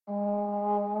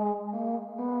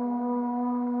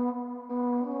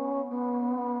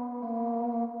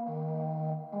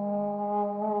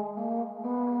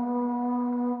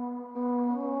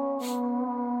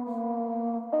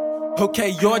Okay,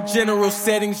 your general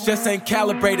settings just ain't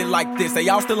calibrated like this. They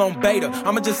all still on beta.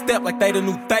 I'ma just step like they the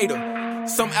new theta.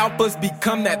 Some alphas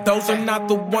become that, those are not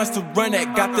the ones to run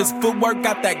at. Got this footwork,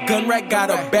 got that gun rack,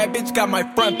 got a bad bitch, got my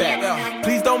front back.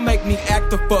 Please don't make me act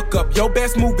the fuck up. Your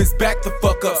best move is back the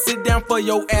fuck up. Sit down for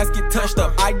your ass get touched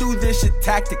up. I do this shit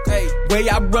tactically. Way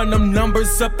I run them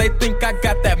numbers up, they think I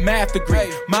got that math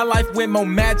degree. My life went more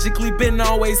magically, been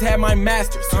always had my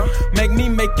masters. Make me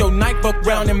make your night fuck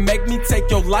round and make me take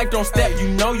your life. Don't step, you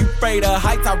know you afraid of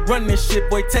heights. I run this shit,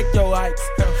 boy, take your heights.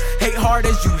 Hate hard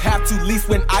as you have to, least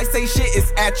when I say shit,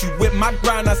 it's at you. With my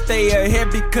grind, I stay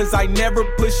ahead because I never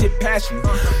push it past you.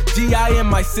 G.I. in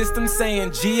my system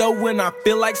saying G.O. when I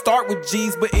feel like start with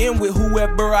G's, but end with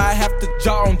whoever I have to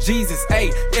jaw on Jesus.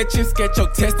 Ayy, etch and sketch your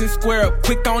test and square up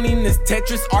quick on in this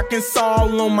Tetris. Arkansas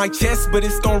all on my chest, but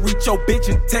it's gon' reach your bitch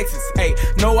in Texas. Ayy,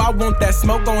 no, I want that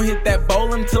smoke, gon' hit that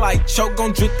bowl until I choke.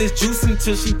 Gon' drip this juice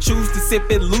until she choose to sip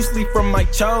it loosely from my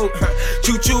choke.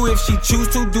 Choo-choo if she choose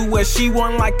to do what she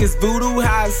want like it's voodoo.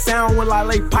 How it sound when I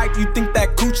lay pipe, you think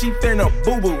that coochie finna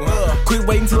boo-boo, Quit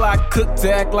waiting till I cook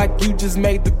to act like you just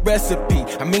made the recipe.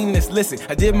 I mean this, listen,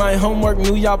 I did my homework,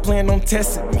 knew y'all plan on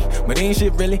testing me. But ain't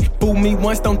shit really fool me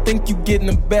once, don't think you getting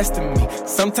the best of me.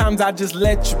 Sometimes I just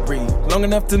let you breathe, long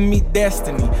enough to meet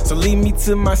destiny. So leave me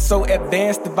to my so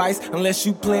advanced device, unless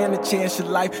you plan to chance your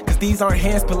life. Cause these aren't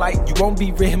hands polite, you won't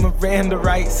be rid Miranda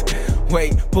rights.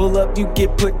 Wait, pull up, you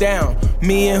get put down.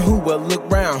 Me and who will look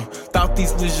round. Thought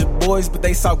these was your boys, but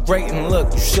they saw great and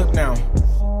look, you shook now.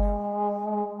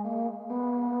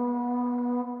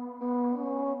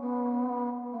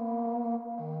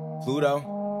 Pluto.